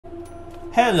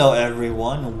Hello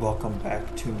everyone and welcome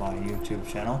back to my YouTube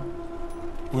channel.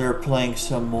 We're playing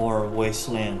some more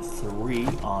Wasteland 3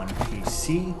 on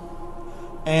PC.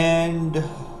 And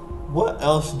what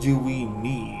else do we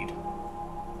need?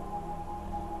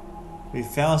 We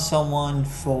found someone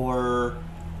for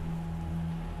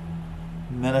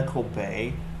medical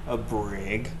bay, a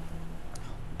brig,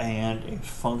 and a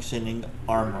functioning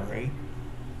armory.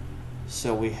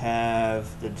 So we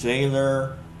have the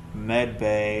jailer, med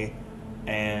bay,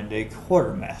 and a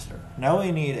quartermaster. Now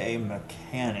we need a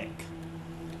mechanic.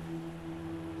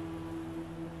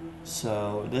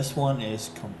 So this one is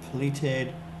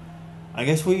completed. I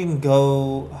guess we can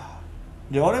go.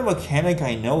 The only mechanic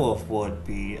I know of would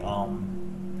be the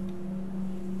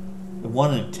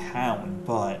one in town,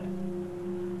 but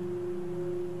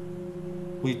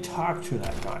we talked to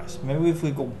that guy. So maybe if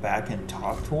we go back and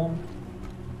talk to him.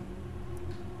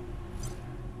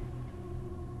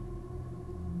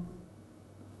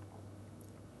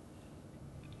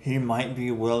 He might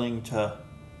be willing to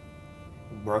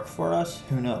work for us.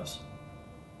 Who knows?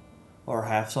 Or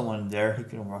have someone there who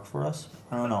can work for us.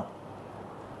 I don't know.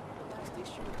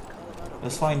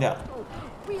 Let's find out. Oh,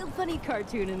 real funny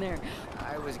cartoon in there.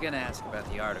 I was gonna ask about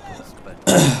the articles, but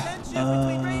Tension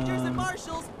between Rangers and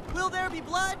Marshals. Will there be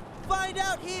blood? Find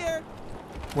out here.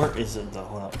 Where is it though?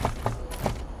 Hold up.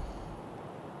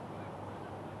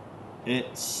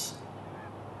 It's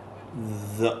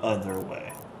the other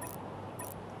way.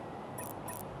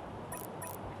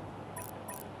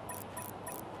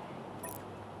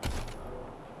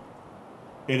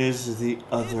 It is the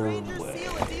other way.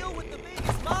 Seal a deal with the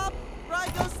Vegas mob?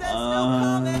 Rygo says no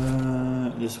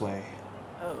comment. This way.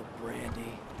 oh,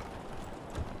 Brandy.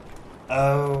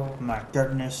 Oh my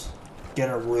goodness. Get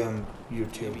a room, you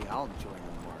two. Maybe I'll join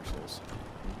the Marshals.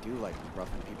 They do like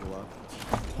roughing people up.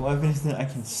 Do I have anything I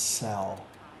can sell?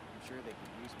 I'm sure they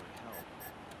could use my help.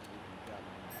 We've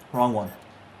got Wrong one.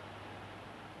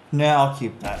 Nah, I'll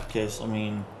keep that, because, I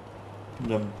mean,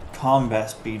 the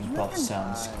combat speed buff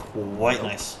sounds quite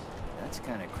nice. That's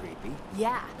kind of creepy.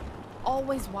 Yeah,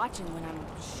 always watching when I'm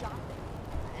shopping.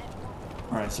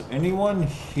 Alright, so anyone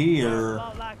here...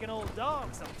 Like an old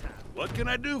dog sometimes. What can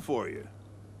I do for you?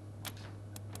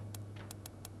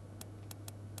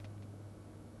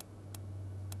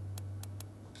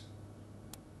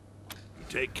 You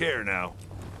take care now.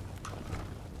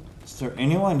 Is there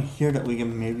anyone here that we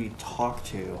can maybe talk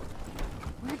to?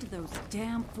 Where do those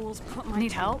damn fools put my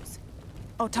toes?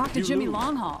 Oh, talk to Jimmy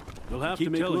Longhaul. You'll have to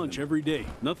make lunch every day.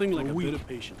 Nothing like a bit of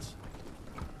patience.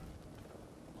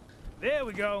 There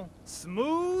we go.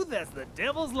 Smooth as the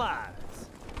devil's lies.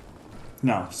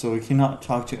 No, so we cannot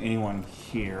talk to anyone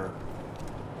here.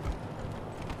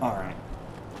 Alright.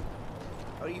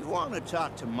 Oh, you want to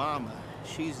talk to Mama?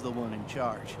 She's the one in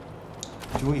charge.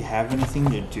 Do we have anything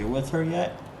to do with her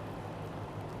yet?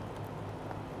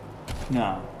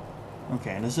 No.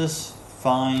 Okay, let's just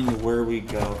find where we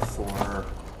go for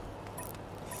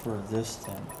this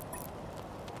then.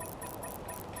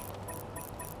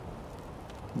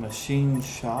 Machine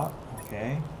shop,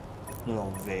 okay.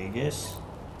 Little Vegas.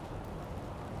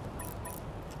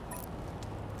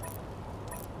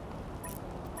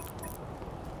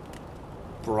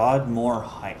 Broadmoor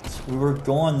Heights. We were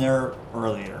going there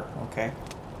earlier, okay.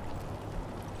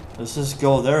 Let's just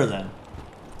go there then.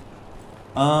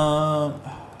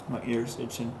 My ears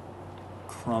itching.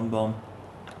 Crumbum.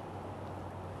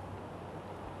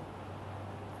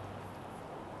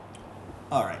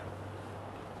 Alright.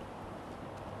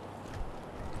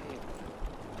 Hey,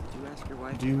 did you ask your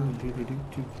wife?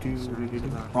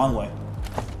 Wrong way.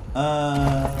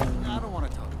 I don't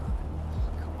want to talk about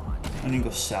it. Come on. I need to go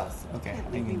south. Okay, I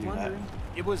think we can do that.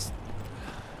 It was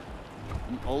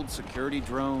an old security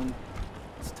drone.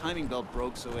 Its timing belt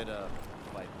broke, so it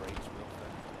vibrates real fast.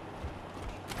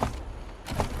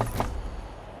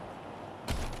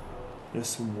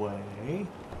 This way.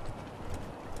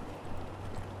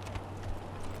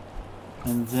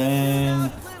 And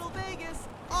then... Little Vegas.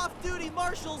 Off-duty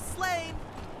Marshals slain.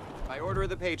 By order of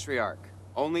the Patriarch,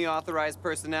 only authorized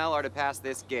personnel are to pass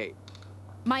this gate.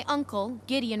 My uncle,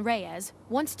 Gideon Reyes,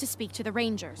 wants to speak to the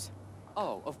Rangers.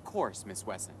 Oh, of course, Miss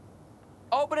Wesson.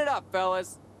 Open it up,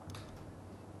 fellas.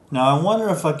 Now I wonder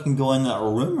if I can go in that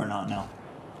room or not now.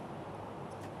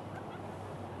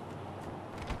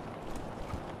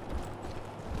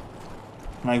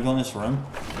 Can I go in this room?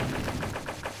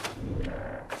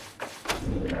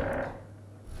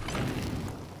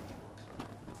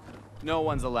 No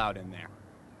one's allowed in there.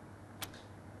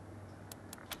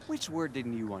 Which word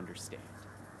didn't you understand?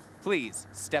 Please,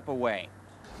 step away.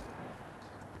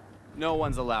 No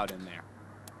one's allowed in there.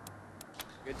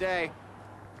 Good day.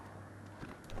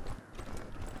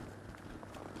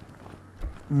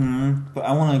 But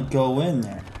I want to go in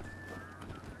there.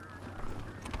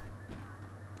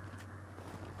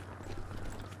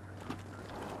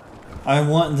 I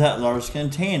want that large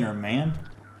container, man.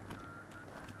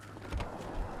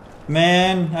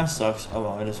 Man, that sucks. Oh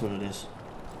well, it is what it is.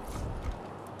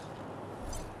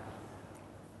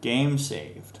 Game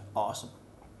saved. Awesome.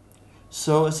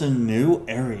 So it's a new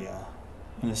area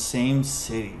in the same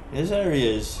city. This area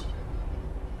is...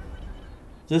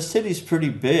 This city's pretty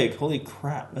big. Holy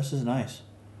crap, this is nice.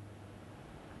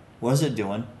 What is it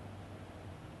doing?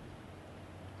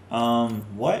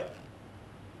 What?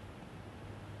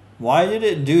 Why did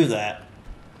it do that?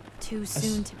 Too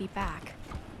soon to be back.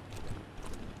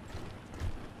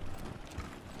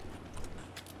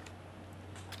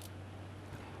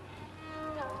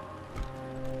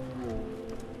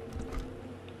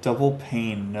 Double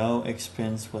pane. No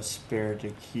expense was spared to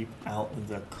keep out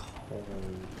the cold.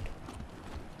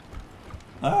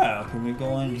 Ah, can we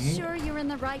go in here? Sure you're in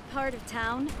the right part of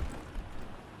town?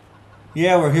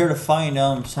 Yeah, we're here to find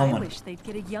someone. I wish they'd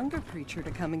get a younger preacher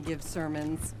to come and give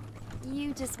sermons.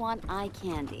 You just want eye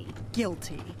candy.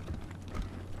 Guilty.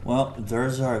 Well,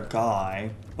 there's our guy,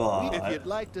 but... If you'd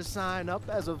like to sign up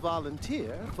as a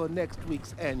volunteer for next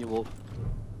week's annual...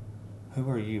 Who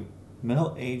are you?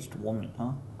 Middle-aged woman,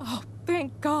 huh? Oh,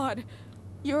 thank God.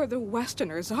 You're the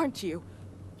Westerners, aren't you?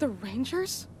 The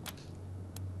Rangers?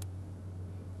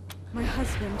 My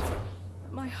husband,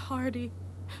 my Hardy,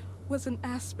 was in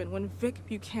Aspen when Vic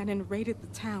Buchanan raided the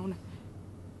town.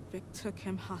 Vic took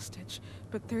him hostage,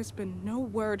 but there's been no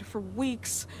word for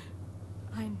weeks.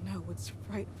 I know it's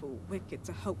frightful wicked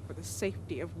to hope for the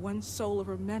safety of one soul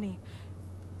over many,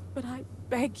 but I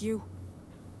beg you,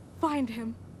 find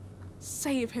him.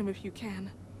 Save him if you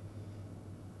can.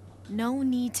 No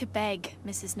need to beg,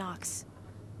 Mrs. Knox.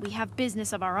 We have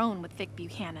business of our own with Vic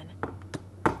Buchanan.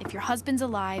 If your husband's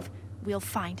alive, we'll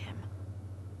find him.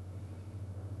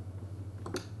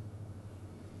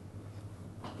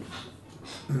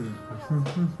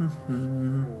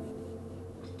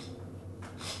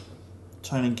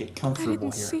 Trying to get comfortable I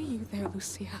didn't here. see you there,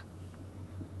 Lucia.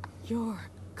 You're a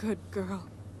good girl.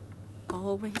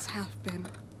 Always have been.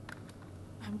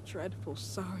 I'm dreadful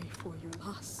sorry for your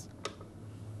loss.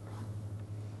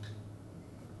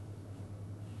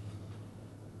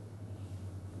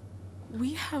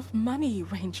 We have money,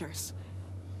 Rangers.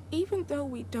 Even though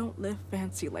we don't live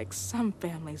fancy like some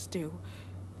families do,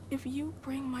 if you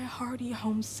bring my Hardy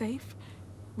home safe,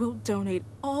 we'll donate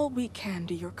all we can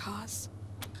to your cause.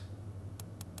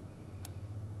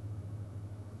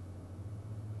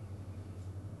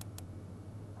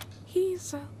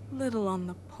 He's a little on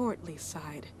the portly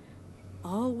side,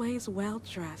 always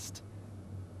well-dressed,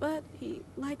 but he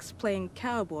likes playing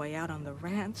cowboy out on the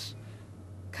ranch.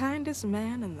 Kindest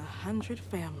man in the 100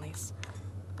 families.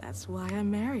 That's why I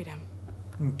married him.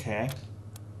 Okay.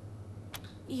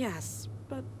 Yes,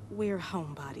 but we're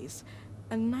homebodies,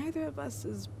 and neither of us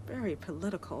is very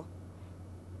political.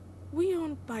 We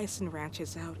own bison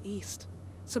ranches out east,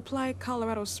 supply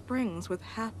Colorado Springs with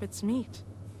half its meat.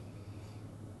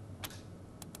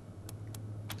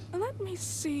 Let me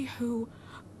see who...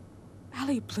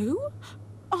 Allie Blue?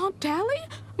 Aunt Allie?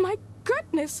 My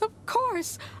goodness, of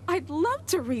course! I'd love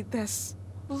to read this.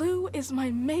 Blue is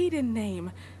my maiden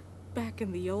name. Back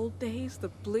in the old days, the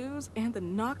Blues and the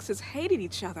Knoxes hated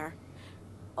each other.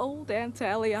 Old Aunt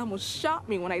Allie almost shot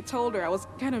me when I told her I was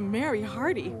gonna marry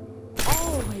Hardy.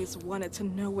 Always wanted to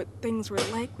know what things were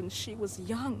like when she was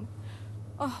young.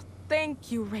 Oh,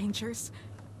 thank you, Rangers.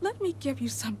 Let me give you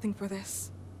something for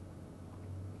this.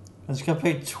 It's gonna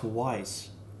pay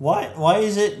twice. Why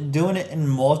is it doing it in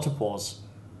multiples?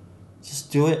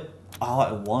 Just do it all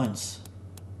at once.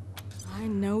 I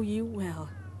know you will.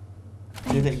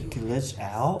 Did it glitch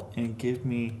out and give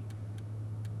me...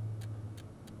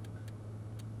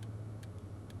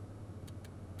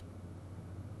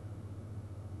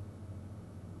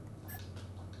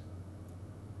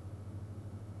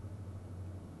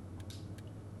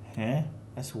 Huh?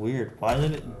 That's weird. Why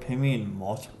did it pay me in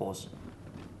multiples?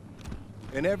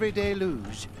 In every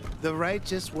deluge, the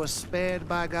righteous were spared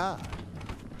by God.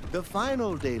 The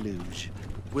final deluge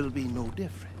will be no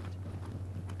different.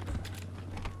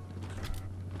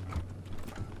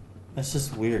 That's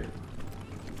just weird.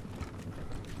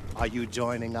 Are you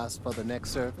joining us for the next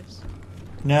service?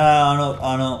 No,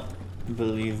 I don't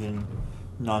believe in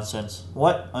nonsense.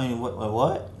 What? I mean,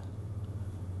 what?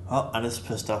 Oh, I just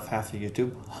pissed off half of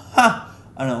YouTube. Ha!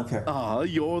 I don't care. Ah,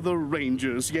 you're the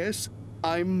Rangers, yes?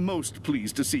 I'm most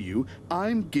pleased to see you.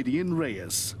 I'm Gideon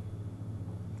Reyes.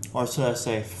 Or should I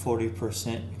say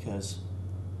 40% because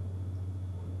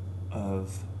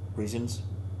of reasons?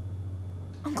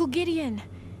 Uncle Gideon,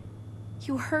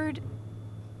 You heard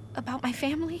about my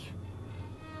family?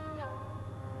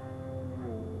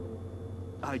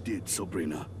 I did,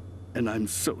 Sabrina, and I'm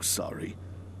so sorry.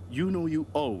 You know you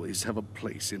always have a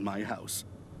place in my house,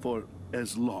 for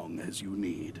as long as you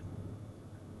need.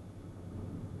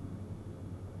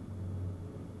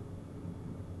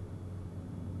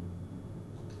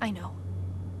 I know.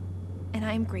 And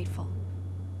I am grateful.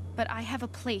 But I have a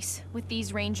place with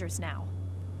these Rangers now.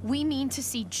 We mean to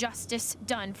see justice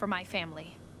done for my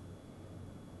family.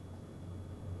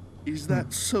 Is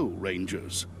that so,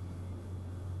 Rangers?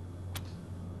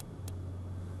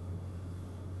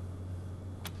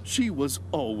 She was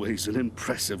always an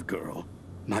impressive girl.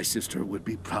 My sister would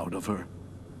be proud of her.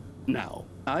 Now,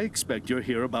 I expect you're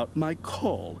here about my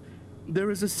call.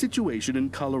 There is a situation in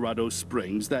Colorado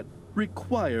Springs that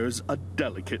requires a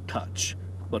delicate touch.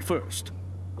 But first,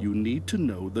 you need to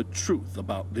know the truth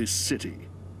about this city.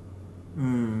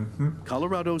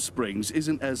 Colorado Springs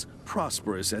isn't as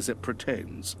prosperous as it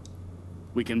pretends.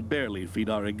 We can barely feed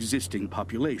our existing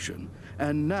population,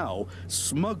 and now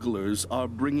smugglers are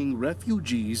bringing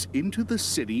refugees into the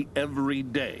city every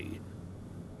day.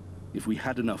 If we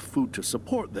had enough food to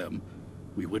support them,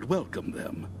 we would welcome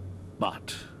them.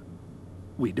 But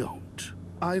we don't.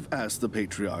 I've asked the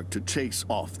Patriarch to chase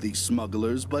off these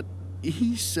smugglers, but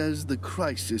he says the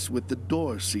crisis with the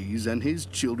Dorseys and his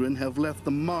children have left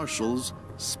the Marshals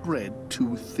spread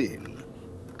too thin.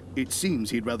 It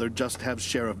seems he'd rather just have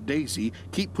Sheriff Daisy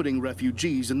keep putting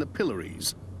refugees in the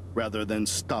pillories, rather than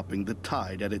stopping the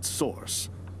tide at its source.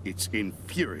 It's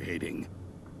infuriating.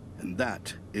 And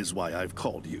that is why I've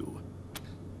called you.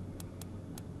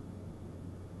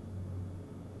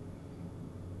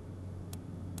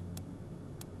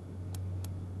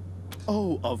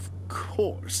 Oh, of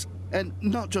course. And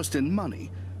not just in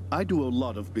money. I do a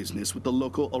lot of business with the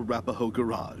local Arapaho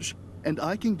garage, and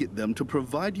I can get them to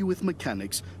provide you with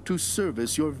mechanics to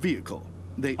service your vehicle.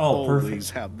 They always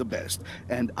have the best,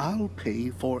 and I'll pay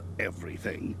for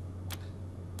everything.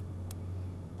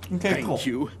 Okay, Thank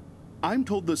you. I'm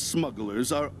told the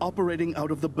smugglers are operating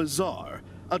out of the Bazaar,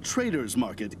 a trader's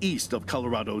market east of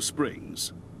Colorado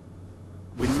Springs.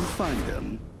 When you find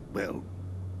them, well,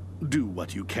 do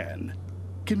what you can.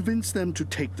 Convince them to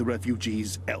take the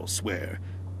refugees elsewhere.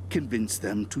 Convince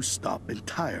them to stop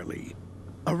entirely.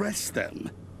 Arrest them.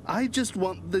 I just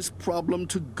want this problem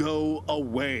to go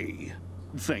away.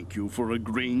 Thank you for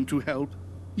agreeing to help.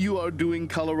 You are doing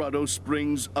Colorado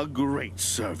Springs a great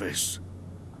service.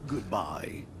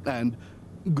 Goodbye, and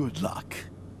good luck.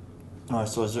 Alright,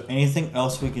 so is there anything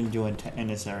else we can do in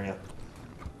this area?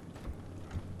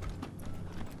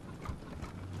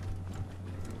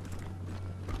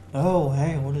 Oh,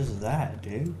 hey, what is that,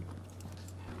 dude?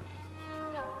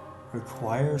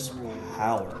 Requires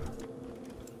power.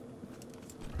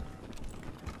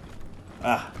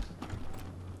 Ah.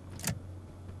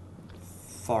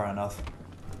 Far enough.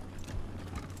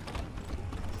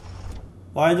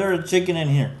 Why is there a chicken in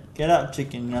here? Get out,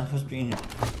 chicken. You're not supposed to be in here.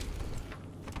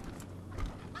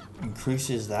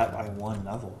 Increases that by 1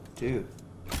 level. Dude.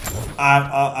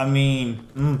 I mean...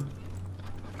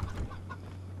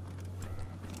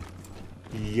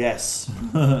 Yes.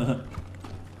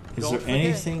 Is there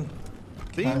anything?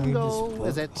 Bingo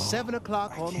is at 7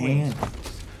 o'clock on Wednesday.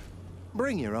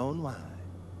 Bring your own wine.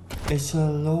 It's a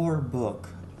lore book.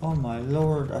 Oh my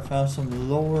lord, I found some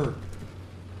lore.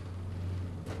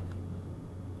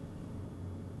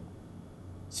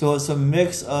 So it's a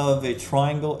mix of a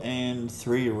triangle and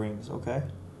 3 rings, okay?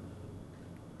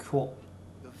 Cool.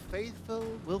 The faithful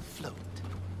will float.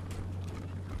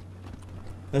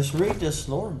 Let's read this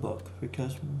lore book,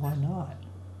 because why not?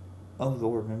 Oh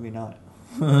lord, maybe not.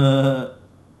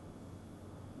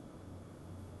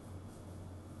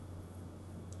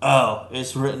 Oh,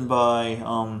 it's written by,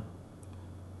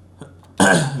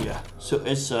 yeah, so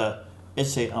it's a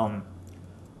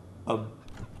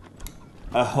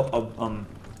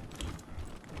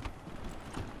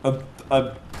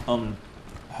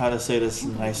how to say this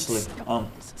nicely,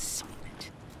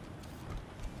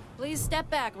 Please step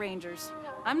back, Rangers.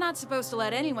 I'm not supposed to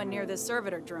let anyone near this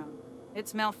servitor drone.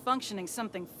 It's malfunctioning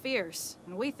something fierce,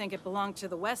 and we think it belonged to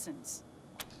the Wessons.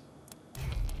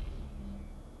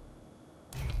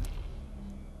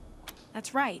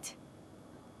 That's right.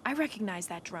 I recognize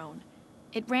that drone.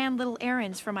 It ran little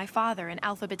errands for my father and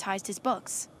alphabetized his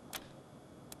books.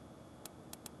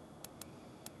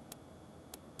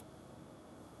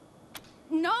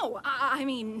 No, I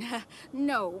mean,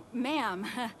 no, ma'am.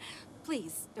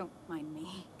 Please, don't mind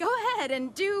me. Go ahead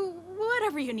and do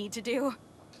whatever you need to do.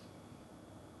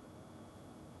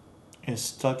 It's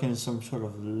stuck in some sort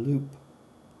of loop.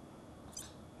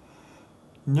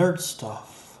 Nerd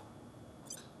stuff.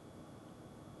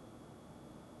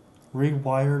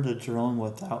 Rewire the drone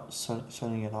without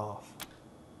shutting it off.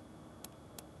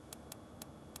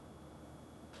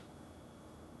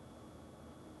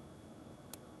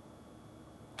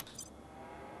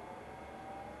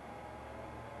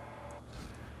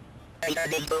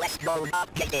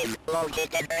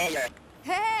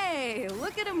 Hey,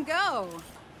 look at him go.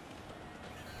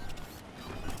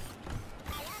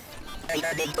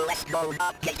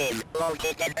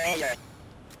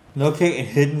 Locate a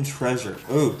hidden treasure.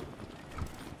 Ooh.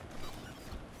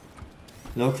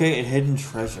 Locate a hidden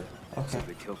treasure. Okay. So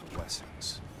they killed the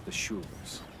Wessons, the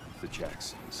Schulers, the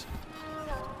Jacksons.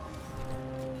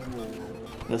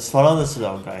 Let's follow this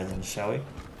little guy then, shall we?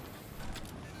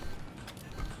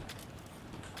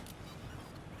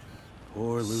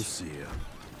 Poor Lucia.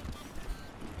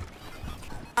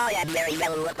 I am very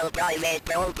well local private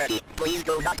property. Please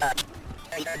do not touch.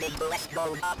 You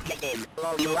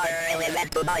are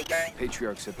irrelevant to biker.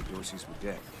 Patriarch said the Dorseys were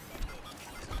dead.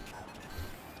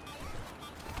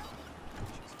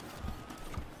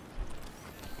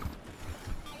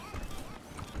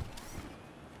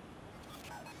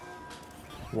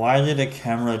 Why did the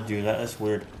camera do that? That's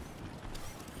weird.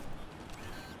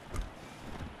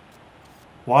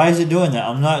 Why is it doing that?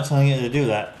 I'm not telling it to do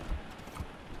that.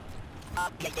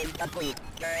 Objective complete.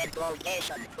 Current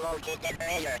location. Located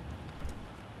treasure.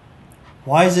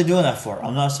 Why is it doing that for?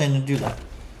 I'm not saying to do that.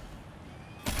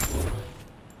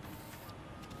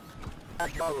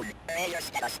 Unknown. Treasure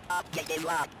status. Objective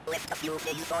lock. List a few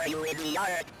things for you in the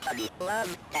yard. Honey.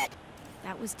 Love that.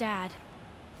 That was Dad.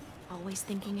 Always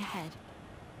thinking ahead.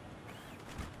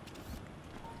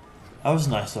 That was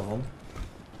nice of him.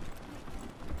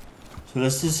 So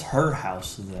this is her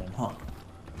house then, huh?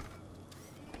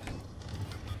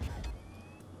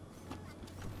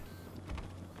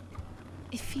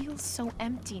 It feels so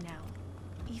empty now.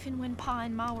 Even when Pa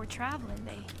and Ma were traveling,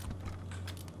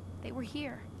 they were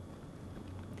here.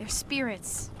 Their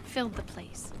spirits filled the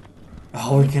place.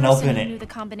 Oh, we can open The person who it. knew the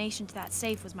combination to that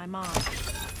safe was my mom.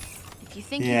 If you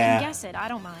think Yeah. you can guess it, I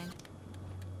don't mind.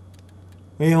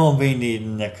 We won't be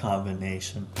needing that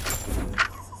combination.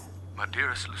 My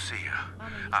dearest Lucia,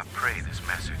 I pray this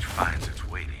message finds its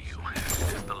way to you, as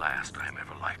it is the last I am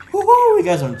ever likely to Woohoo! We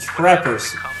got some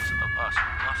trappers.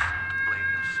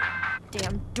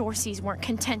 Damn Dorseys weren't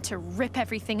content to rip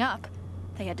everything up.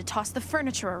 They had to toss the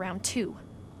furniture around too.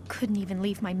 Couldn't even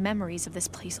leave my memories of this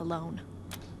place alone.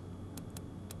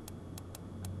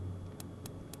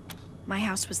 My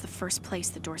house was the first place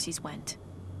the Dorseys went.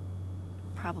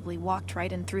 Probably walked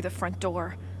right in through the front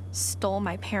door, stole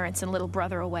my parents and little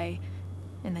brother away,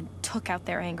 and then took out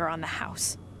their anger on the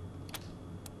house.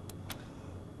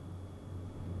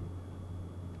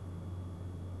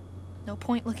 No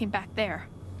point looking back there.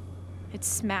 It's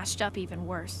smashed up even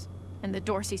worse, and the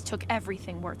Dorseys took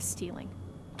everything worth stealing.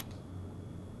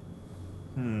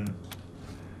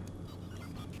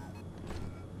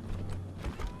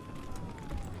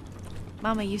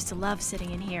 Mama used to love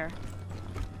sitting in here.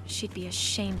 She'd be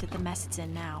ashamed at the mess it's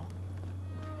in now.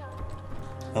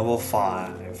 Level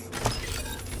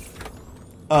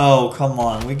 5. Oh, come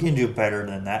on. We can do better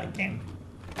than that game.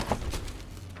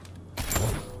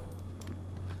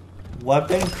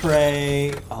 Weapon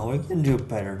crate. Oh, we can do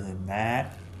better than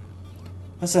that.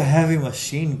 That's a heavy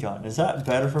machine gun. Is that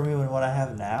better for me than what I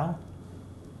have now?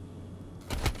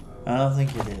 I don't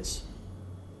think it is.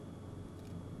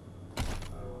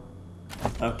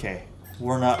 Okay.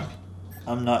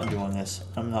 I'm not doing this.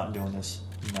 I'm not doing this.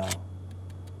 No.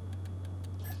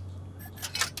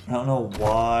 I don't know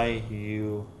why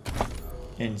you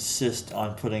insist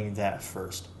on putting that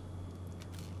first.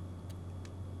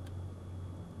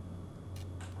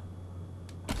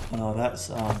 No, that's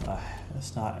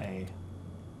not a...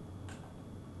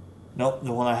 Nope,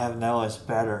 the one I have now is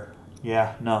better.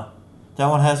 Yeah, no. That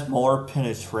one has more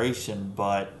penetration,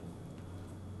 but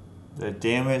the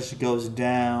damage goes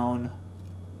down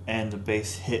and the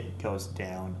base hit goes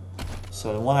down.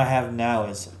 So the one I have now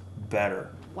is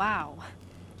better. Wow.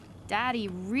 Daddy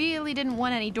really didn't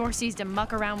want any Dorseys to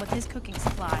muck around with his cooking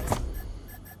supplies.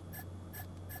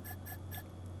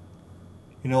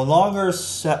 You no longer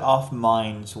set off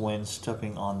mines when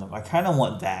stepping on them. I kind of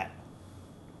want that.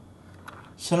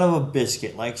 Son of a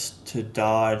biscuit likes to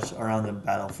dodge around the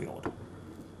battlefield.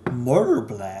 Mortar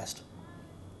blast.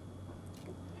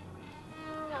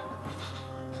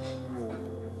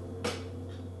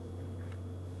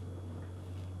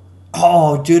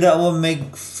 Oh, dude, that would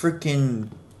make freaking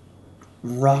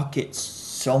rockets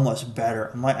so much better.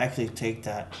 I might actually take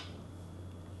that.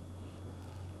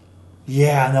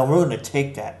 Yeah, no, we're going to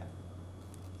take that.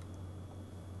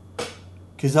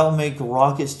 Because that'll make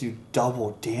rockets do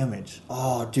double damage.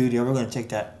 Oh, dude, yeah, we're going to take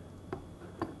that.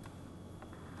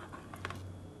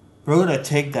 We're gonna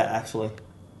take that, actually.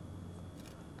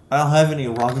 I don't have any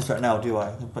rockets right now, do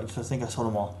I? But I think I sold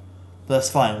them all. But that's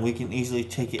fine. We can easily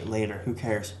take it later. Who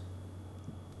cares?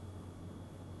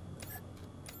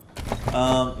 You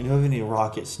don't have any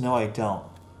rockets? No, I don't.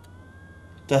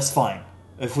 That's fine.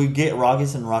 If we get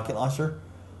rockets and rocket launcher,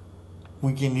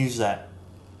 we can use that.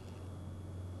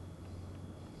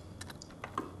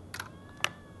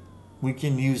 We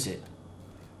can use it.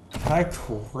 Can I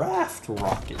craft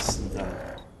rockets though?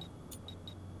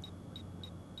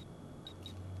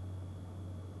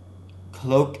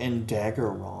 Cloak and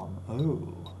dagger ROM.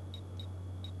 Oh.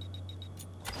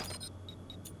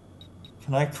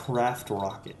 Can I craft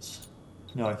rockets?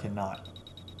 No, I cannot.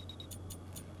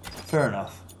 Fair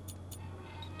enough.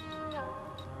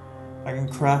 I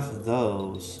can craft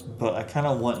those, but I kind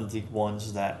of want the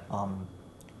ones that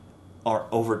are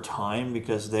over time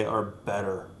because they are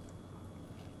better.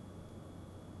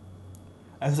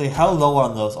 Actually, how low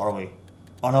on those are we?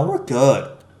 Oh no, we're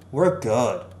good. We're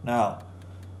good. Now,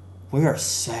 we are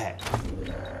set.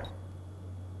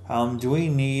 Do we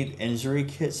need injury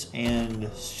kits and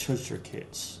suture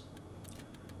kits?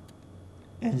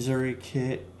 Injury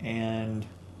kit and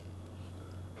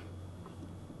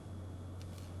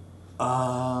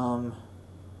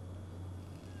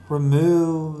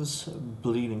removes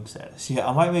bleeding status. Yeah,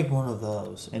 I might make one of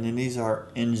those. And then these are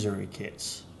injury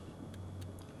kits.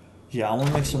 Yeah, I want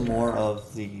to make some more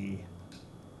of the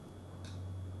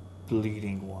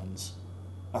bleeding ones.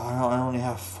 I only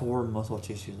have 4 muscle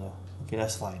tissue though. Okay,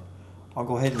 that's fine. I'll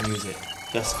go ahead and use it.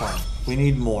 That's fine. We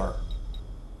need more.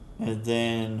 And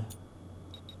then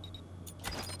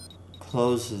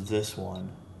close this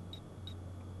one.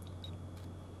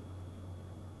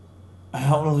 I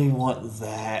don't really want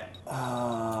that.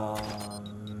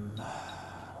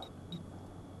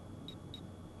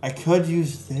 I could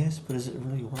use this, but is it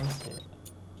really worth it?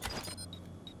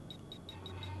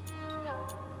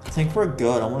 I think we're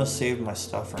good. I want to save my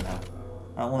stuff for now.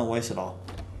 I don't want to waste it all.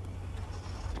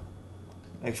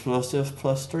 Explosives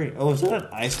 +3. Oh, is that an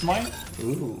ice mine?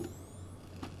 Ooh.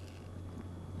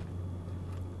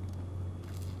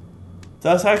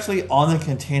 That's actually on the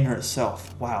container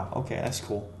itself. Wow. Okay, that's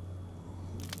cool.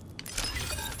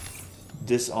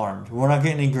 Disarmed. We're not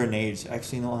getting any grenades.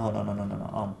 Actually,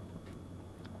 no.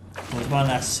 Where's my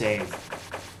last save?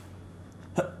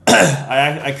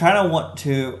 I kind of want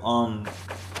to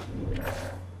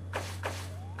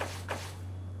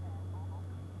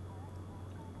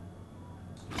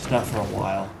It's not for a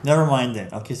while. Never mind then.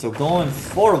 Okay, so going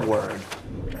forward,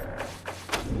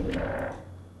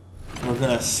 we're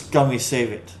gonna scummy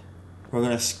save it. We're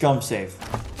gonna scum save.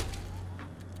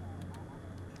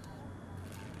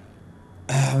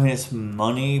 I mean, it's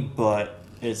money, but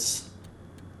it's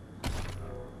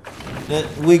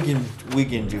that we can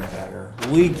do better.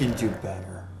 We can do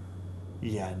better.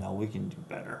 Yeah, no, we can do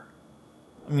better.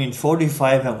 I mean,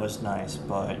 45M was nice,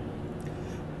 but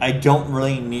I don't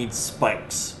really need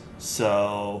spikes,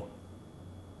 so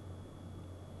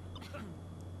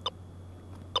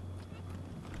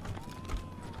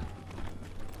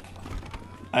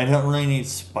I don't really need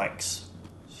spikes.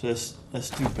 So let's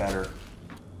do better.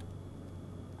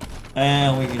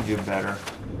 And we can do better.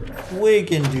 We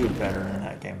can do better in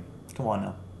that game. Come on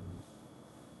now.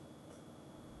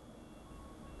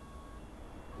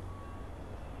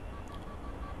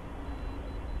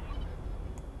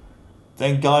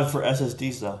 Thank God for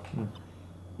SSDs though.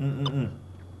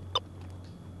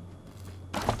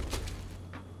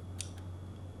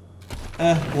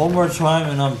 One more time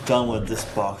and I'm done with this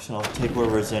box and I'll take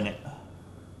whatever's in it.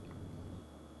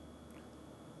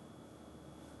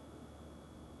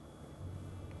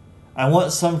 I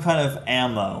want some kind of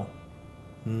ammo,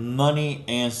 money,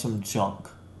 and some junk.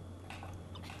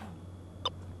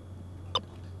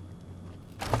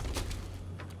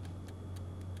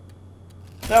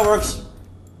 That works.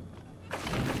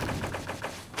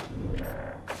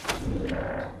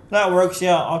 That works,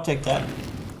 yeah, I'll take that.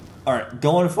 Alright,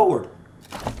 going forward.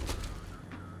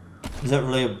 Is that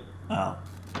really a... Oh.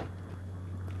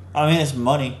 I mean, it's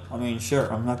money. I mean,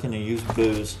 sure, I'm not going to use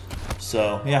booze.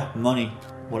 So, yeah, money.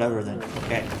 Whatever then.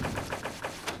 Okay.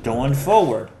 Going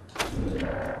forward.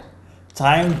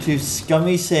 Time to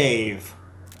scummy save.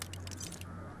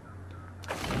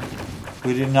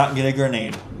 We did not get a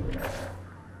grenade.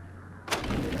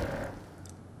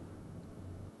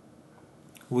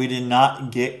 We did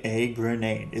not get a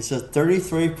grenade. It's a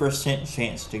 33%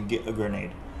 chance to get a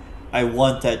grenade. I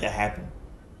want that to happen.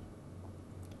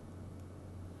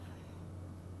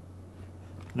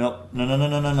 Nope.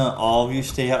 No. All of you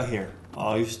stay out here.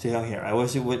 All you stay out here. I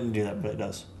wish it wouldn't do that, but it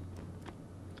does.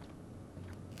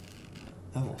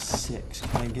 Level 6.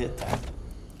 Can I get that?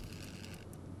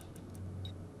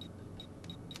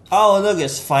 Oh, look,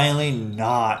 it's finally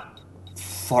not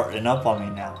farting up on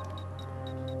me now.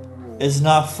 It's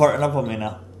not farting up on me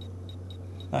now.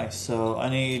 Nice, so I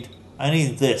need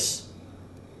this.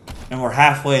 And we're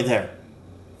halfway there.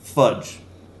 Fudge.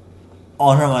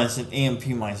 Honor mines and EMP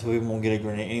mines, so we won't get a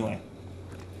grenade anyway.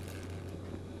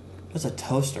 It's a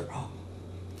toaster.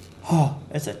 Oh,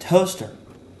 it's a toaster.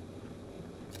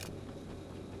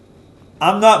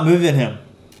 I'm not moving him.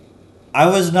 I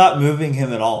was not moving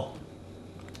him at all.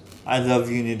 I love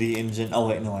Unity Engine. Oh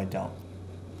wait, no I don't.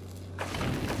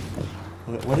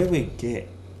 What did we get?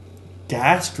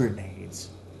 Gas grenades.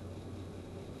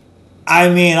 I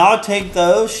mean, I'll take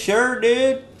those. Sure,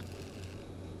 dude.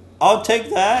 I'll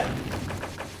take that.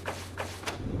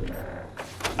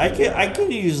 I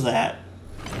can use that.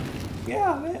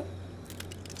 Yeah, man.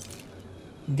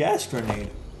 Gas grenade.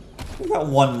 We got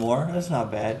one more. That's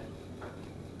not bad.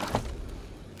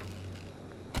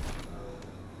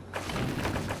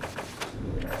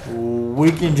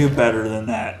 We can do better than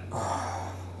that.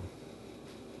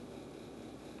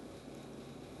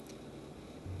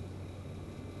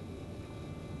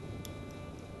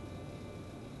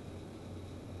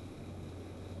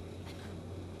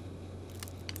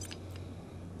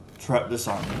 Trap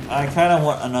disarm. I kind of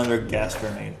want another gas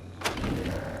grenade.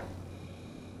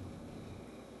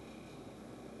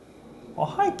 Oh,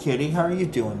 hi, kitty. How are you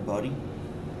doing, buddy?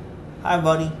 Hi,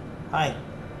 buddy. Hi.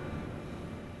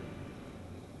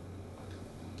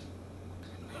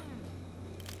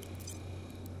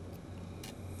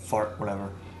 Fart, whatever.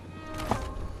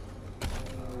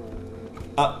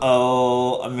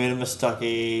 Uh-oh. I made a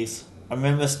mistake. I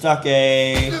made a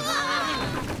mistake.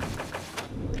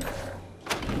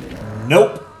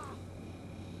 Nope.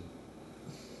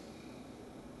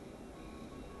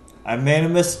 I made a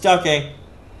mistake.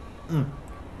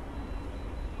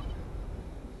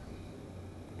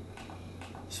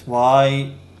 That's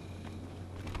why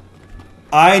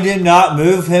I did not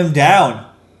move him down.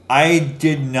 I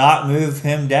did not move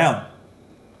him down.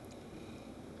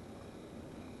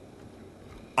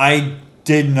 I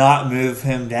did not move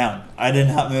him down. I did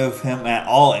not move him at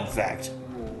all, in fact.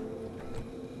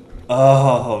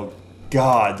 Oh,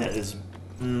 God, that is...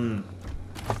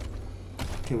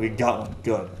 Okay, we got one.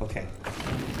 Good, okay.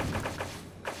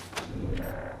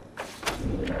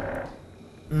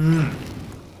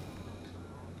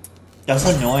 That's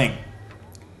annoying.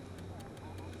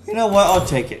 You know what? I'll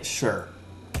take it, sure.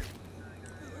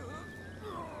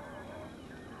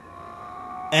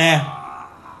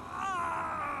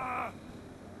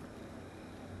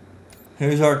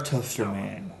 Who's our toaster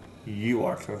man? You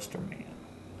are toaster man.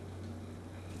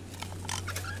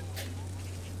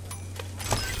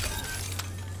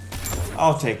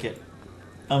 I'll take it.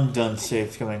 I'm done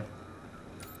safe coming.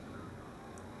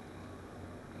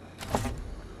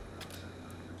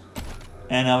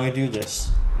 And now we do this.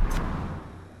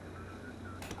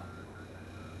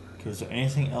 Okay, is there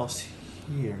anything else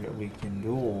here that we can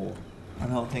do? I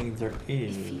don't think there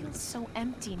is. It feels so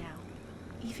empty now.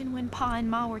 Even when Pa and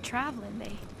Ma were traveling,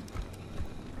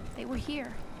 they were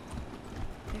here.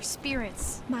 Their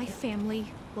spirits, my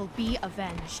family, will be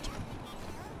avenged.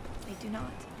 They do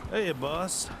not. Hey,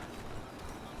 boss.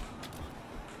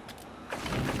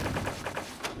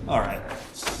 Alright.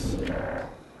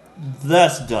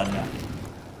 That's done now.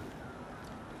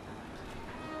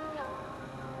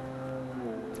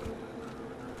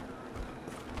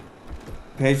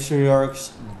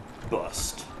 Patriarch's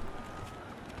bust.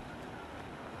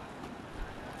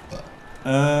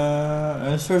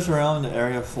 Let's search around the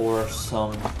area for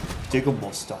some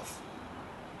diggable stuff.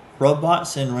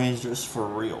 Robots and rangers for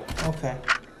real. Okay.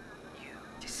 You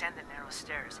descend the narrow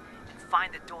stairs and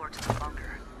find the door to the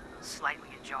bunker, slightly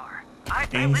ajar. I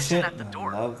listen at the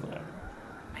door. Love that.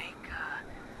 Make a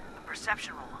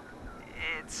perception roll.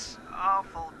 It's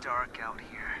awful dark out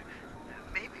here.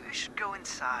 Maybe we should go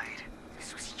inside.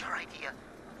 This was your idea.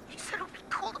 You said it would be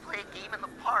cool to play a game in the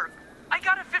park. I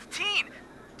got a 15!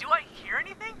 Do I hear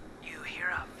anything? You hear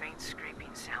a faint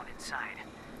scraping sound inside.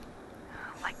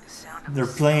 Like the sound of They're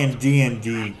playing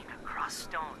D&D. across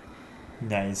stone.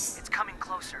 Nice. It's coming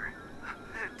closer.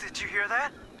 Did you hear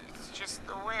that? It's just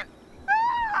the wind.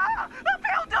 Ah! A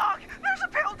pale dog! There's a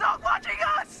pale dog watching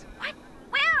us! What?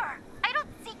 Where? I don't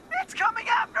see... It's coming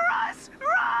after us!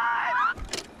 Run!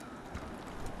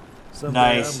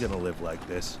 Someday Nice. I'm gonna live like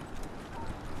this.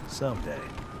 Someday.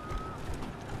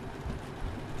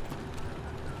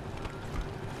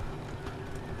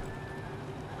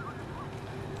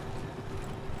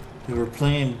 We were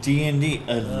playing D&D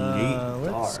Elite.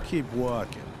 Let's keep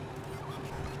walking.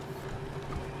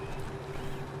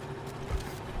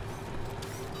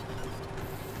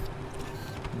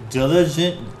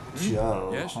 Diligent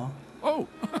Joe, Yes? huh? Oh,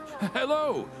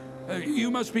 hello.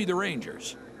 You must be the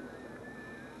Rangers.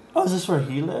 Oh, is this where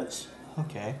he lives?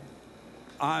 Okay.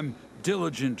 I'm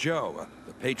Diligent Joe,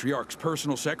 the Patriarch's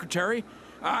personal secretary.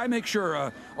 I make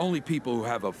sure only people who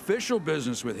have official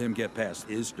business with him get past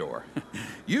his door.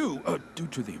 You, due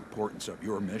to the importance of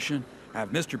your mission,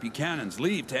 have Mr. Buchanan's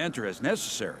leave to enter as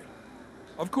necessary.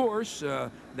 Of course,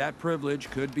 that privilege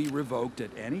could be revoked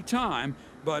at any time,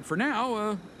 but for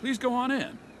now, please go on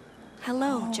in.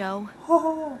 Hello, Joe.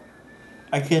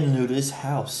 I can loot his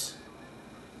house.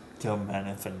 Don't mind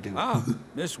if I do. Ah,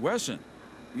 Miss Wesson,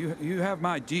 you have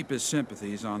my deepest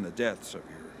sympathies on the deaths of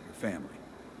your family.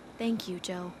 Thank you,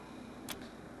 Joe.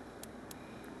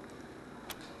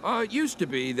 It used to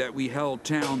be that we held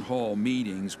town hall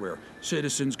meetings where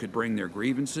citizens could bring their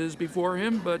grievances before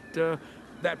him, but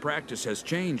that practice has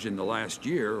changed in the last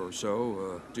year or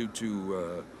so due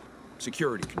to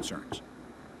security concerns.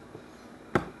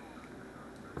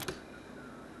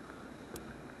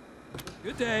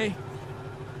 Good day.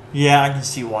 Yeah, I can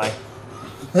see why.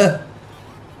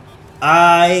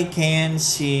 I can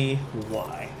see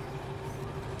why.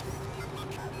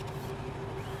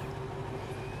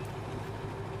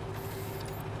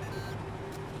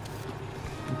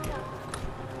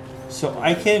 So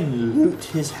I can loot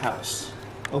his house.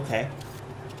 Okay.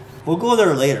 We'll go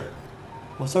there later.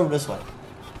 What's over this way?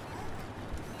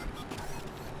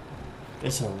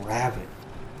 It's a rabbit.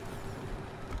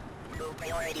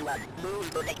 Priority 1.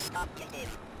 Move to next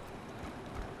objective.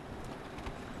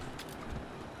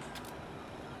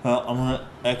 Well, I'm gonna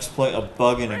exploit a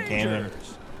bug in a game and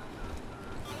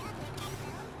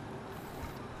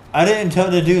I didn't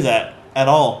intend to do that at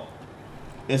all.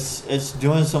 It's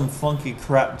doing some funky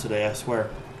crap today, I swear.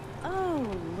 Oh,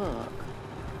 look.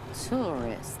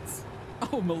 Tourists.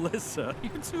 Oh, Melissa,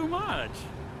 you're too much.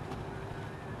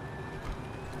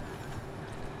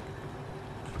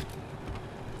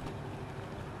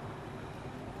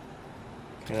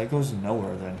 Okay, that goes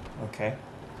nowhere then. Okay.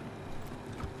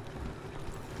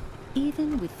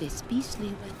 Even with this beastly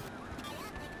weather.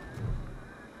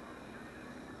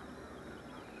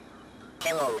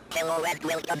 Hello, and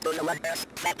welcome to the wondrous,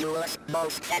 fabulous,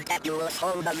 most fantabulous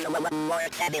home of the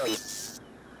Ward family.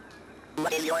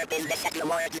 What is your business at the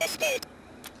Ward estate?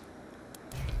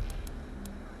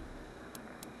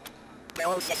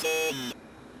 Processing.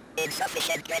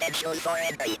 Insufficient credentials for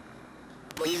entry.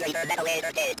 Please enter at a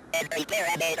later date. Entry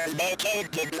parameters may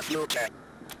change in the future.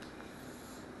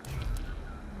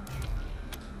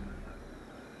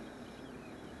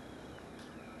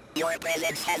 Your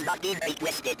presence has not been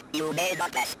requested. You may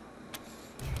not pass.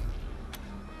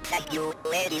 Thank you,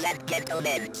 ladies and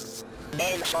gentlemen.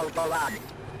 Game show go on.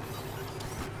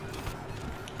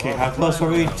 Okay, how close are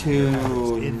we to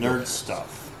nerd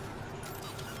stuff?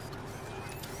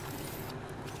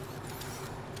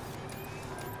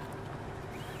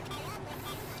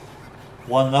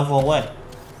 One level away.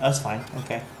 That's fine.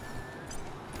 Okay.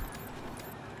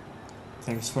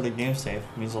 Thanks for the game save.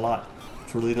 It means a lot.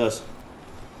 It really does.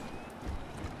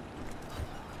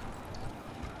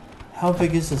 How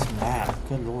big is this map?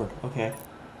 Good lord. Okay.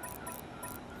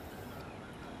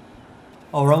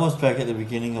 Oh, we're almost back at the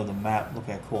beginning of the map.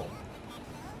 Okay, cool.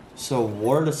 So,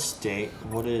 Ward Estate.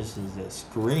 What is this?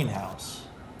 Greenhouse.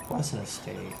 What's an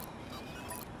estate?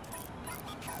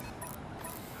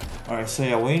 Alright, so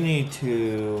yeah, we need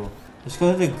to... Let's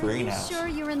go to the greenhouse. Sure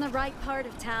you're in the right part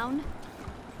of town?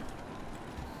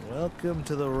 Welcome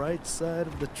to the right side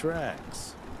of the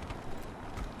tracks.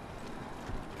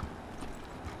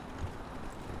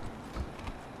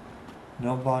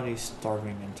 Nobody's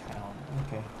starving in town.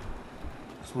 Okay.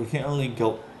 So we can't really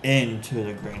go into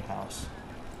the greenhouse.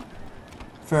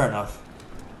 Fair enough.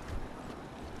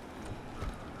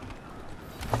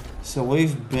 So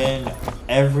we've been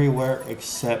everywhere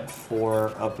except for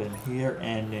up in here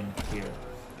and in here.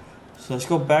 So let's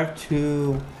go back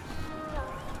to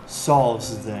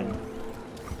Solves then.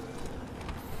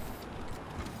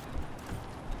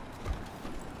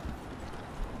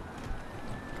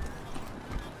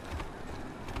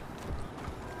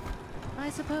 I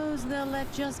suppose they'll let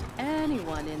just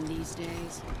anyone in these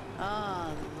days.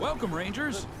 Ah, welcome,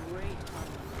 Rangers.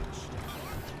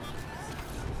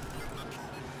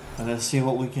 And let's see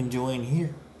what we can do in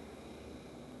here.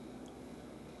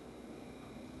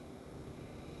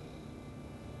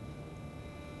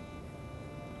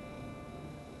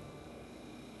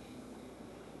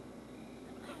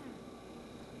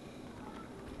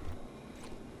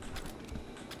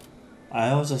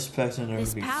 I was expecting there This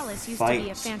to be palace used fights, to be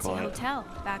a fancy but... hotel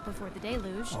back before the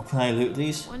deluge. Oh, can I loot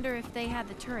these? Wonder if they had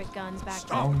the turret guns back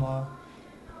Oh then. my.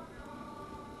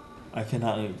 I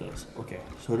cannot loot those. Okay,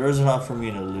 so there's enough for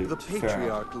me to loot. The Fair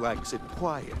Patriarch enough. likes it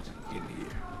quiet in here.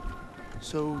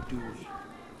 So do we.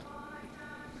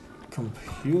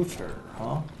 Computer,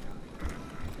 huh?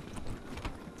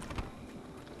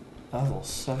 Level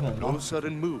 7. No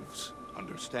sudden moves.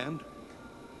 Understand?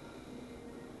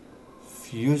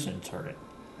 Fusion turret.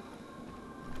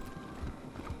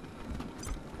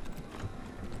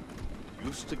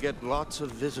 Used to get lots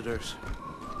of visitors.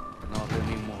 Not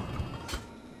anymore.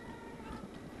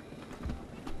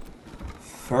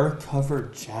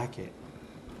 Fur-covered jacket.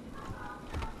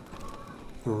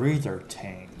 Breather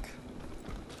tank.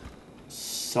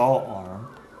 Saw arm.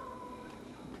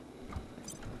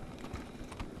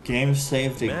 Game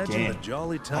saved again. Imagine the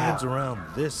jolly times around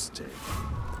this tape.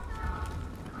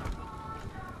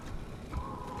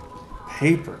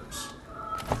 Papers.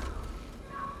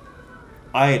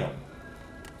 Item.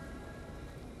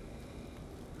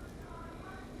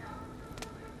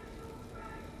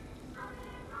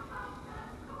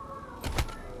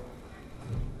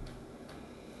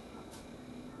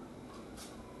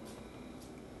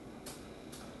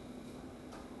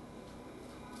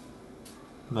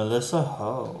 Melissa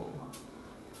Ho.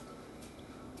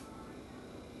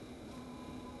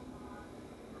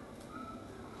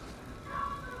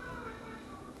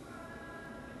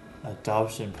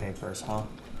 Adoption papers, huh?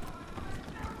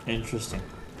 Interesting.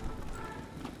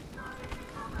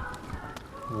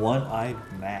 One-eyed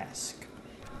mask.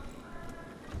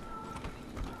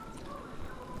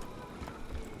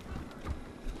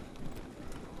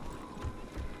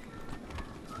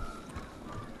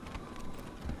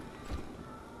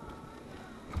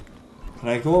 Can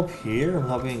I go up here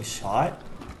without being shot?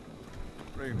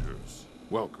 Rangers,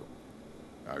 welcome.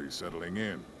 How are you settling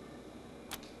in?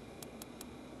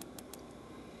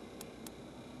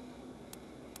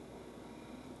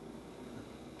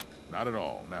 Not at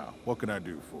all. Now, what can I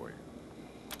do for you?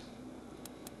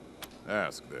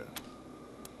 Ask then.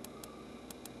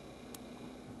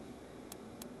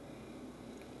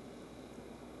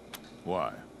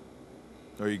 Why?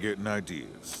 Are you getting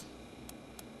ideas?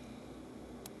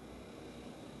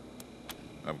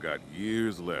 I've got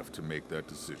years left to make that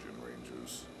decision,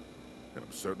 Rangers. And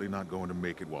I'm certainly not going to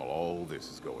make it while all this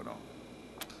is going on.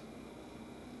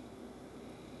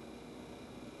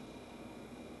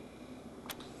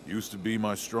 Used to be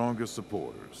my strongest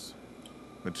supporters,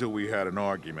 until we had an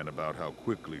argument about how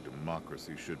quickly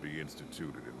democracy should be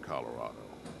instituted in Colorado.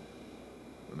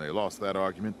 When they lost that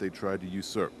argument, they tried to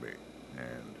usurp me,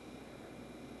 and,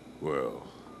 well,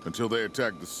 until they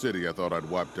attacked the city, I thought I'd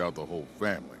wiped out the whole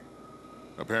family.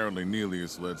 Apparently,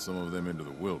 Nelius led some of them into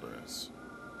the wilderness.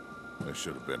 They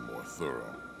should have been more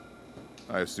thorough.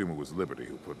 I assume it was Liberty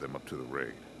who put them up to the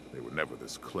raid. They were never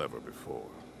this clever before.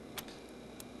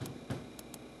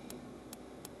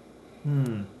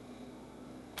 Hmm.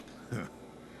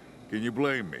 Can you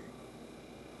blame me?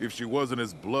 If she wasn't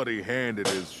as bloody-handed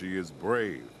as she is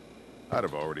brave, I'd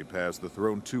have already passed the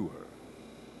throne to her.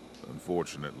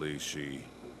 Unfortunately, she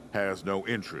has no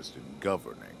interest in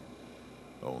governing,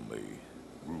 only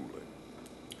ruling.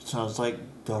 Sounds like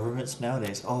governments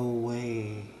nowadays. Oh,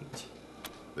 wait.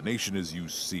 The nation as you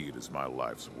see it is my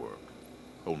life's work.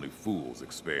 Only fools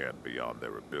expand beyond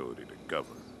their ability to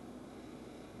govern.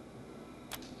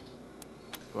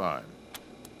 Fine.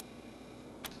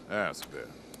 Ask then.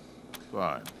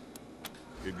 Fine.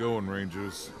 Get going,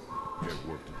 Rangers. You have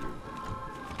work to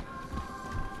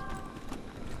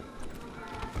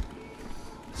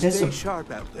do. Stay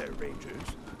sharp out there, Rangers.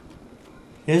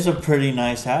 Here's a pretty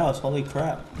nice house. Holy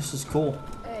crap. This is cool.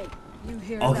 Hey, you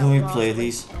hear Oh, can we play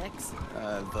these?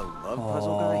 The love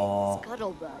puzzle guy?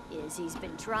 Scuttlebutt is he's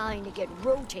been trying to get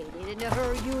rotated into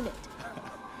her unit.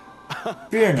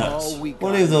 Beer nuts.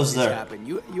 We'll leave those there. Happen.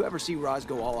 You ever see Roz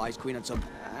go all Ice Queen on some...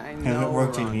 I know Haven't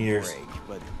worked we're in on years. break,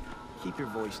 but keep your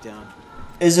voice down.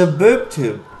 Is a boob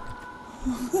tube.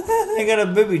 I got a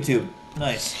booby tube.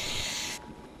 Nice.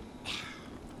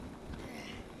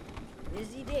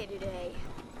 Busy day today.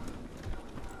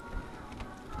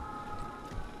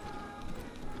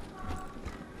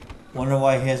 Wonder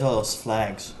why he has all those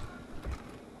flags.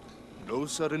 No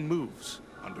sudden moves.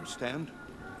 Understand?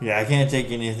 Yeah, I can't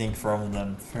take anything from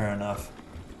them. Fair enough.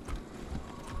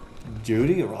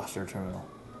 Duty roster terminal.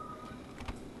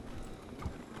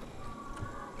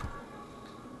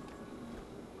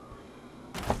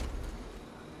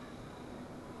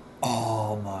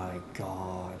 Oh my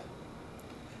god.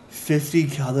 50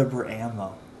 caliber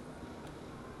ammo.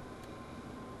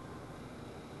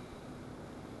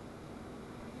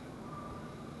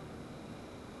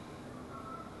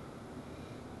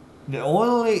 The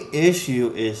only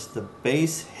issue is the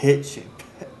base hit chip.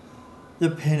 The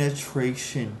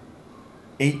penetration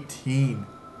 18.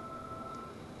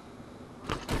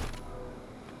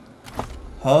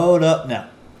 Hold up now.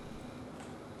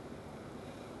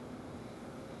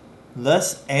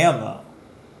 Less ammo.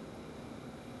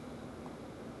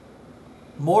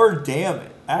 More damage.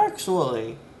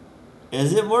 Actually,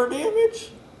 is it more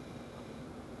damage?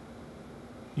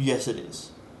 Yes, it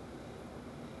is.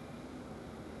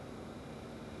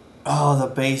 Oh, the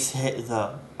base hit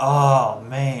though. Oh,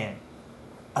 man.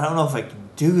 I don't know if I can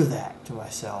do that to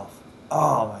myself.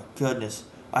 Oh, my goodness.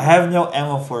 I have no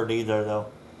ammo for it either, though.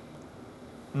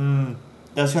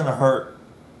 That's gonna hurt.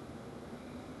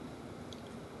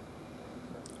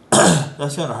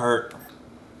 That's gonna hurt.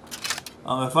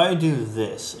 If I do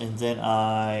this, and then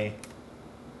I...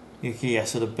 Okay, yeah,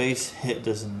 so the base hit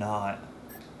does not...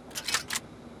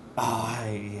 Oh,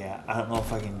 yeah. I don't know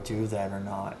if I can do that or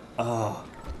not. Oh.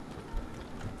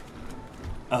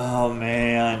 Oh,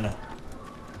 man.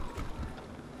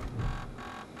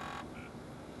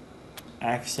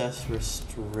 Access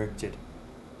restricted.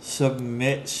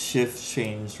 Submit shift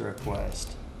change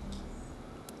request.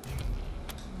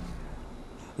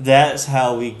 That's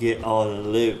how we get all the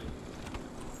loot.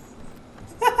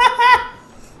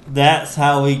 That's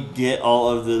how we get all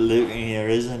of the loot in here,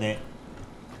 isn't it?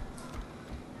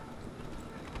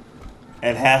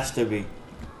 It has to be.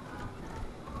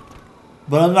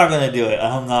 But I'm not gonna do it.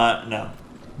 I'm not. No.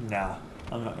 No.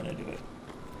 I'm not gonna do it.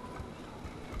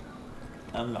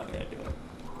 I'm not gonna do it.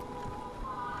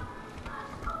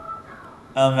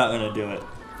 I'm not gonna do it.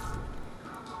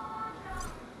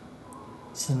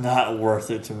 It's not worth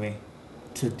it to me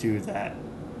to do that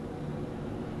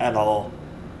at all.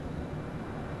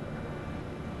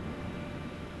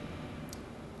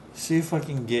 See if I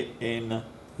can get in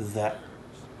that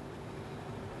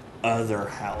other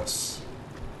house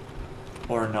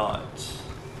or not.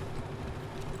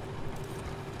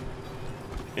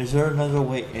 Is there another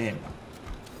way in?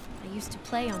 I used to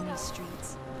play on these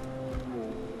streets.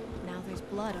 Now there's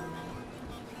blood on them.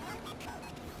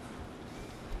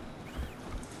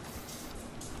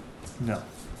 No.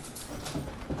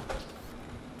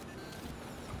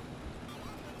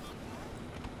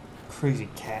 Crazy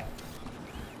cat.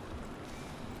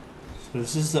 So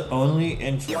this is the only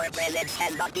entrance. Your presence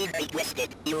has not been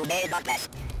requested. You may not pass.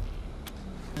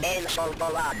 Then so go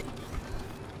on.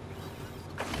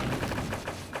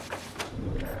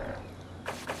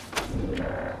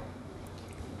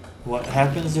 What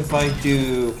happens if I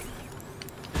do...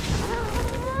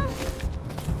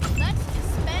 Let's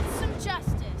dispense some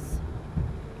justice.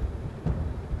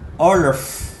 Oh,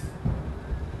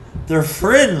 they're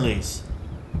friendlies.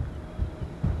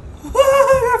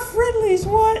 They're friendlies,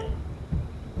 what?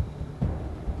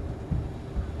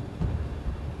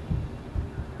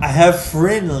 I have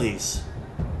friendlies.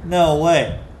 No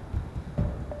way.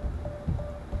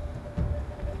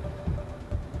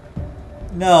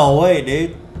 No way,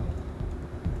 dude.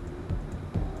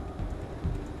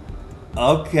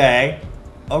 Okay.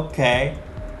 Okay.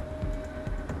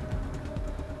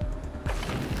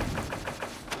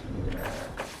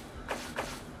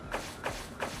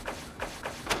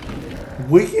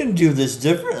 We can do this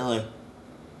differently.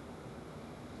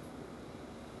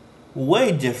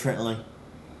 Way differently.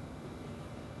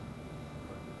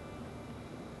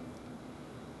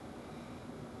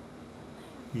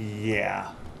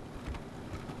 Yeah.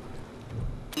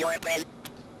 Your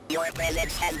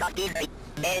presence has not been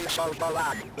then so go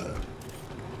on.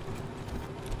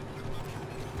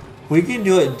 We can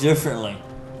do it differently.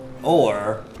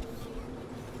 Or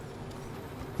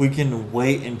we can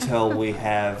wait until we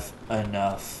have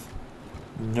enough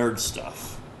nerd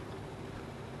stuff.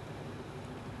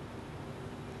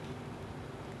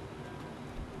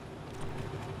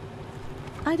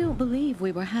 I don't believe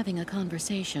we were having a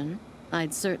conversation.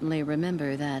 I'd certainly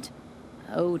remember that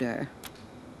odor.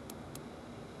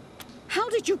 How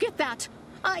did you get that?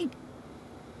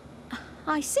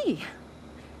 I see.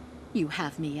 You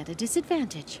have me at a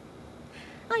disadvantage.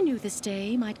 I knew this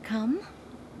day might come,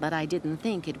 but I didn't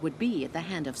think it would be at the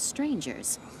hand of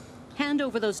strangers. Hand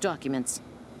over those documents.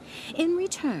 In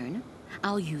return,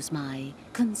 I'll use my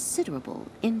considerable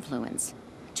influence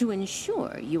to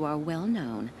ensure you are well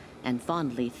known and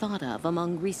fondly thought of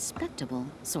among respectable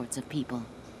sorts of people.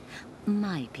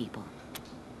 My people.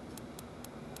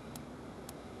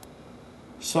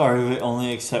 Sorry, we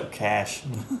only accept cash.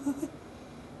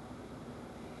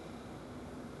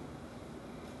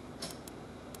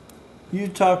 You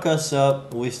talk us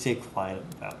up, we stay quiet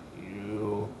about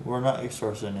you. We're not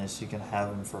extortionists, you can have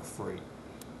them for free.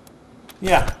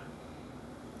 Yeah.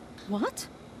 What?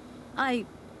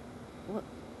 Well,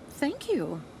 thank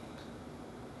you.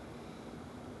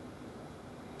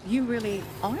 You really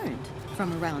aren't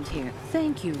from around here.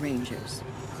 Thank you, Rangers.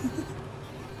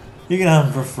 You can have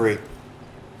them for free.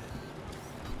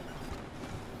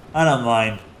 I don't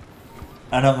mind.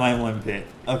 I don't mind one bit.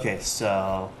 Okay,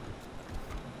 so...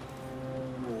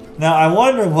 Now, I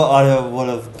wonder what I would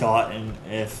have gotten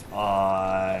if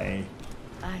I...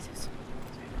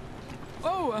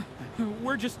 Oh,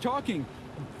 we're just talking.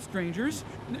 Strangers,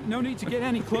 no need to get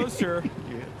any closer.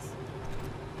 Yes.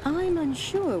 I'm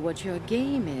unsure what your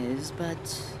game is,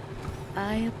 but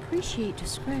I appreciate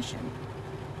discretion.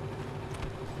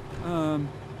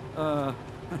 Oh,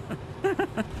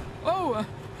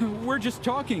 we're just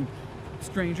talking.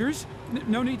 Strangers,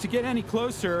 no need to get any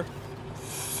closer.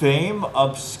 Fame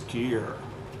obscure.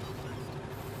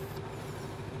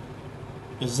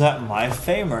 Is that my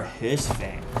fame or his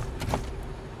fame?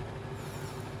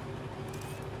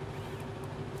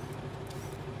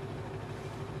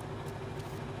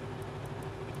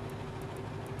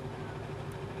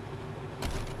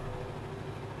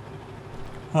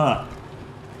 Huh.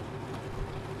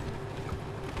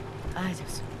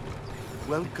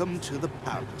 Welcome to the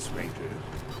palace, Ranger.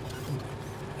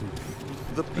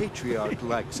 The Patriarch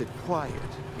likes it quiet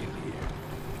in here.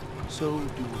 So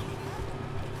do we.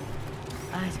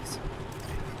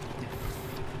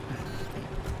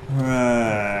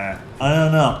 I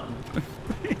don't know.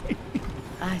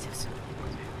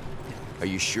 Are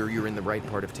you sure you're in the right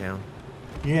part of town?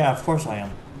 Yeah, of course I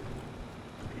am.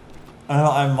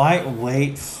 I might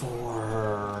wait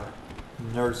for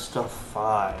Nerd Stuff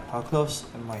 5. How close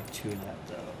am I to that,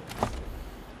 though?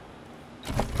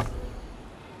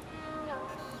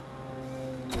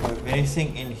 Do I have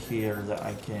anything in here that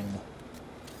I can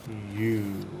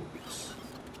use?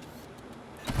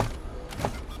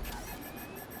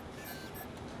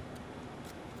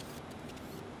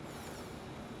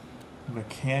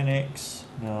 Mechanics?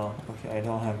 No. Okay, I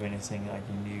don't have anything I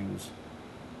can use.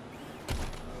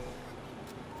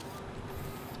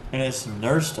 And it's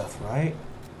nurse stuff, right?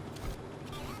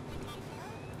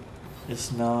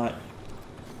 It's not.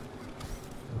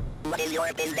 What is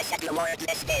your business at the war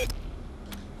listed?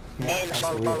 Yeah, that's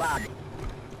weird.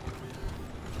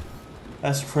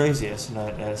 That's crazy. That's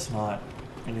not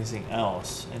anything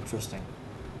else. Interesting.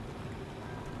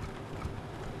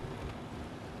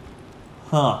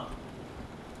 Huh.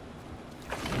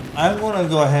 I'm gonna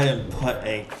go ahead and put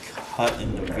a cut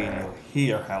in the video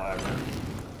here, however.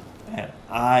 And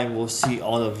I will see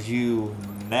all of you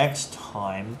next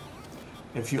time.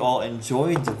 If you all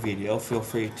enjoyed the video, feel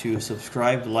free to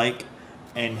subscribe, like,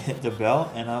 and hit the bell.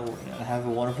 And I will have a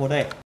wonderful day.